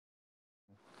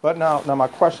But now my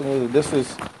question is, this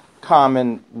is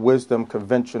common wisdom,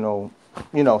 conventional,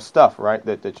 stuff, right?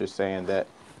 That you're saying that,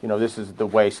 this is the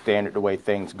way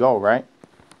things go, right?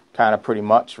 Kind of pretty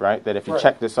much, right? That if you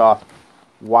check this off,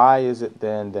 why is it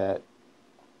then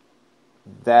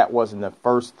that wasn't the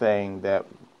first thing that,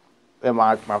 and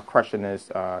my question is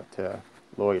to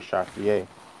lawyer Chartier,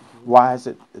 why is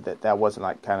it that wasn't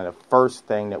like kind of the first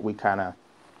thing that we kind of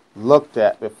looked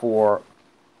at before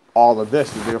all of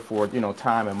this, and therefore,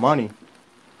 time and money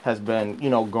has been,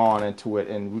 gone into it,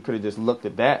 and we could have just looked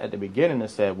at that at the beginning and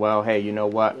said, well, hey, you know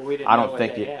what? Well, we didn't I know don't what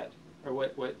think they it. had, or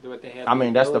what they had. I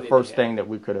mean, that's the first thing that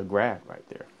we could have grabbed right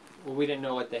there. Well, we didn't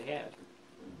know what they had.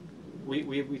 We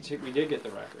did get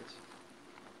the records.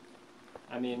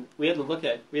 I mean, we had to look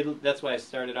at. That's why I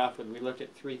started off with. We looked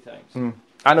at three things.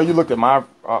 I know you looked at my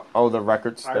other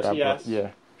records RTS, that I brought. Yeah.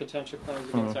 Potential claims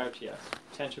against RTS.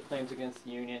 Potential claims against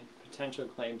the union. Potential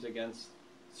claims against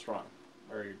Strong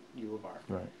or U of R.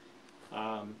 Right.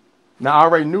 Now I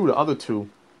already knew the other two.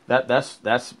 That's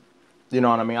you know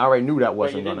what I mean. I already knew that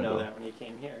wasn't going to go. You didn't know that when you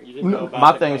came here. You didn't know about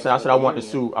my the thing is, I said I want to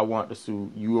union. sue. I want to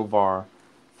sue U of R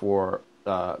for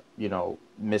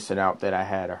missing out that I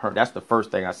had a hurt. That's the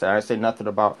first thing I said. I didn't say nothing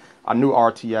about. I knew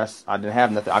RTS. I didn't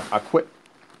have nothing. I quit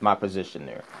my position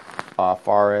there. As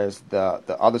far as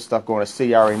the other stuff going to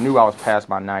city, I already knew I was past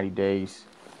my 90 days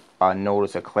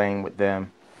notice of claim with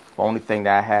them. The only thing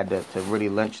that I had to really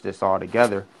lynch this all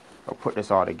together or put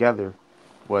this all together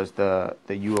was the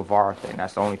U of R thing.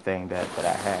 That's the only thing that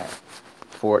I had.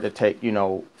 For it to take,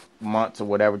 months or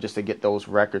whatever just to get those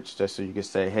records just so you could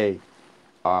say, hey,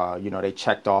 they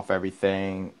checked off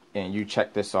everything and you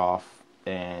checked this off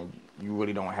and you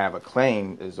really don't have a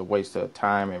claim is a waste of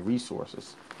time and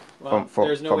resources. Well,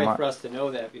 there's no way for us to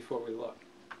know that before we look.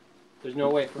 There's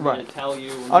no way for me to tell you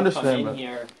when you come in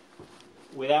here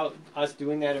without us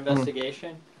doing that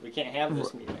investigation. We can't have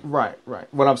this meeting. Right.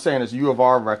 What I'm saying is U of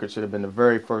R record should have been the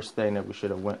very first thing that we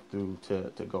should have went through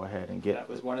to go ahead and get. That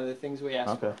was one of the things we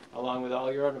asked for, along with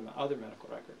all your other medical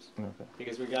records. Okay.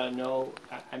 Because we got to know,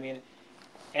 I mean,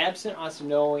 absent us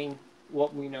knowing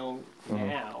what we know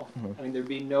now, I mean, there'd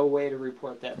be no way to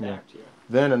report that back to you.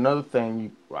 Then another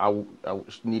thing I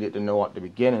needed to know at the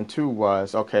beginning, too,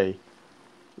 was, okay,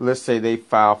 let's say they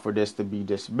file for this to be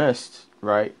dismissed,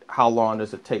 right? How long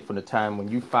does it take from the time when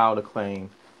you filed a claim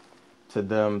to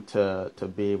them to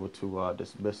be able to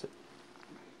dismiss it?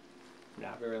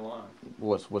 Not very long.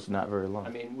 What's not very long? I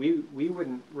mean, we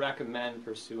wouldn't recommend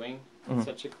pursuing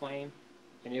such a claim,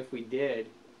 and if we did,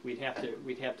 we'd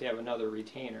have to have another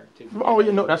retainer to. Oh,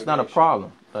 that's not a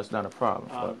problem. That's not a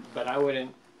problem. But I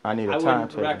wouldn't. I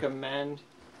wouldn't recommend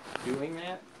doing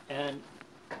that, and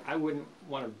I wouldn't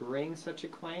want to bring such a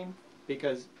claim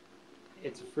because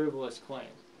it's a frivolous claim,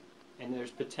 and there's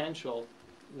potential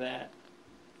that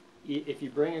if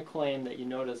you bring a claim that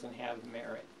doesn't have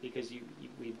merit, because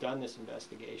we've done this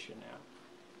investigation now,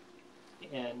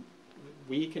 and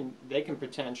they can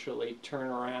potentially turn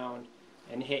around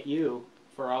and hit you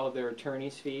for all of their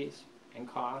attorney's fees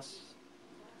and costs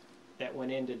that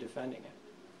went into defending it.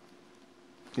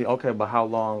 Yeah, okay, but how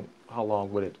long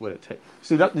would it take?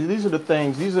 See, these are the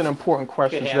things. These are the important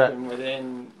questions. It could happen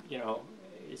within,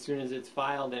 as soon as it's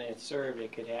filed and it's served,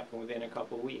 it could happen within a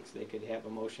couple of weeks. They could have a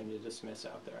motion to dismiss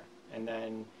out there, and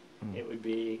then it would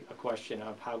be a question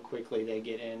of how quickly they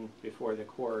get in before the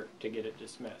court to get it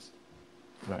dismissed.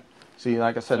 Right. See,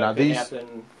 like I said, now these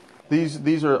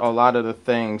are a lot of the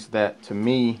things that, to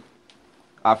me,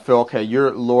 I feel, okay, you're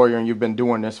a lawyer and you've been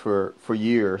doing this for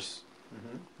years,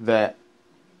 that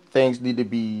things need to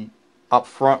be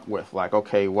upfront with. Like,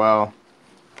 okay, well,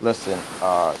 listen,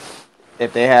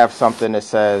 if they have something that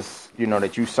says,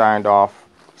 that you signed off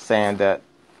saying that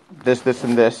this,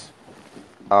 and this,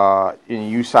 and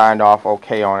you signed off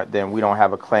okay on it, then we don't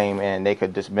have a claim and they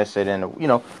could dismiss it. And,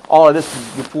 all of this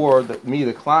before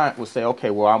the client would say, okay,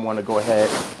 well, I want to go ahead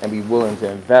and be willing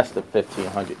to invest the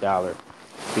 $1,500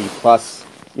 fee plus,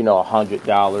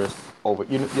 $100 over.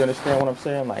 You understand what I'm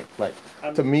saying? Like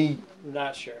to me.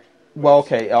 Not sure. Well,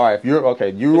 okay, all right. If you're okay,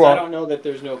 I don't know that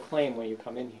there's no claim when you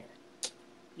come in here.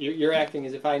 You're acting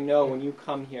as if I know when you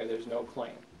come here there's no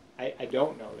claim. I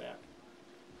don't know that,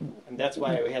 and that's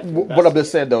why we have to. What I've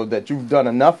just said though, that you've done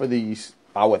enough of these,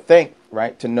 I would think,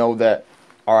 right, to know that.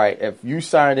 All right, if you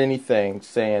signed anything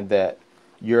saying that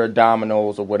your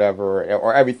dominoes or whatever,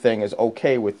 or everything is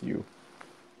okay with you,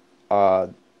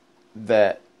 then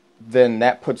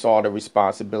that puts all the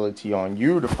responsibility on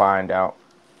you to find out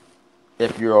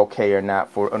if you're okay or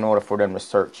not in order for them to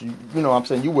search. You know what I'm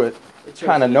saying? You would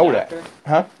kind of know that.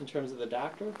 Huh? In terms of the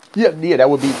doctor? Yeah, that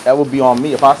would be on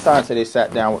me. If I signed, say they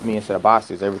sat down with me and said, boss,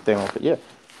 is everything okay? Yeah.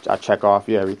 I check off,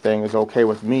 yeah, everything is okay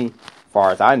with me, as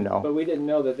far as I know. But we didn't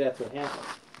know that that's what happened.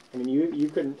 I mean, you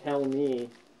couldn't tell me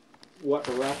what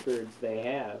records they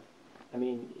have. I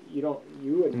mean, you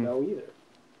wouldn't know either.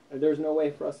 There's no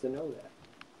way for us to know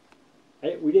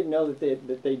that. We didn't know that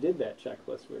they did that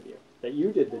checklist with you, that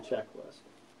you did the checklist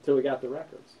until we got the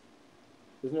records.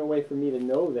 There's no way for me to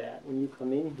know that when you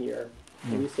come in here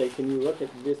and you say, can you look at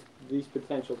these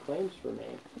potential claims for me?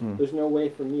 There's no way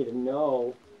for me to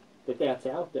know that that's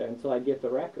out there until I get the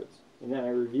records, and then I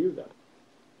review them.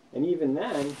 And even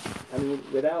then, I mean,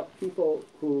 without people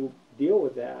who deal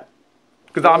with that.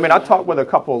 Because, I mean, I talked with a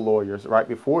couple of lawyers right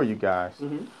before you guys,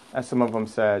 and some of them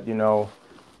said, you know,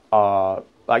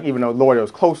 like even a lawyer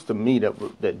was close to me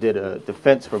that did a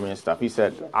defense for me and stuff, he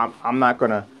said, I'm not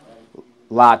going to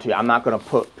lie to you. I'm not going to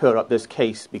put up this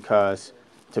case because,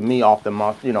 to me, off the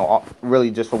month, you know,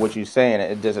 really just for what you're saying,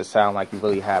 it doesn't sound like you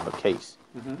really have a case.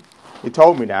 He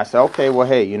told me that. I said, okay, well,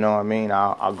 hey, you know what I mean?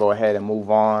 I'll go ahead and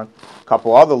move on. A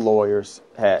couple other lawyers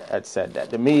had said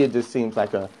that. To me, it just seems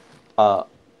like a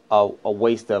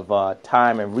waste of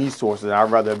time and resources.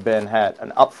 I'd rather have had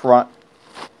an upfront,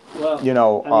 you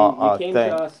know, I mean, you came thing.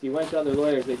 to us, you went to other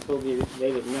lawyers, they told you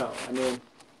they didn't know. I mean,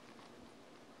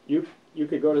 you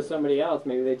could go to somebody else,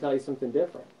 maybe they tell you something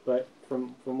different. But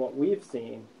from what we've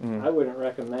seen, I wouldn't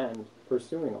recommend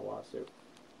pursuing a lawsuit.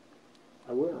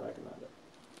 I wouldn't recommend it.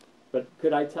 But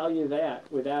could I tell you that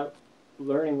without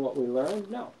learning what we learned?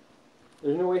 No.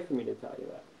 There's no way for me to tell you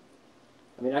that.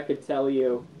 I mean, I could tell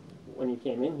you when you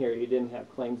came in here you didn't have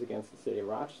claims against the city of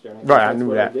Rochester. And I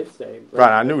knew that. I did say.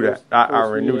 Right, I knew that. I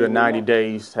already knew the 90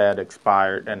 days had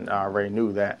expired, and I already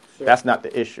knew that. Sure. That's not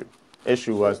the issue.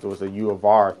 Issue was there was a U of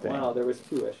R thing. Well, there was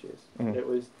two issues. It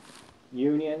was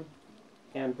union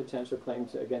and potential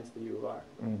claims against the U of R,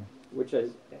 which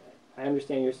is, I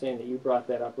understand you're saying that you brought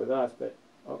that up with us, but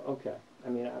okay. I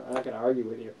mean, I'm not going to argue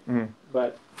with you.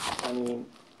 But, I mean,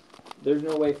 there's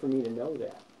no way for me to know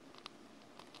that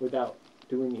without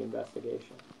doing the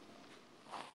investigation.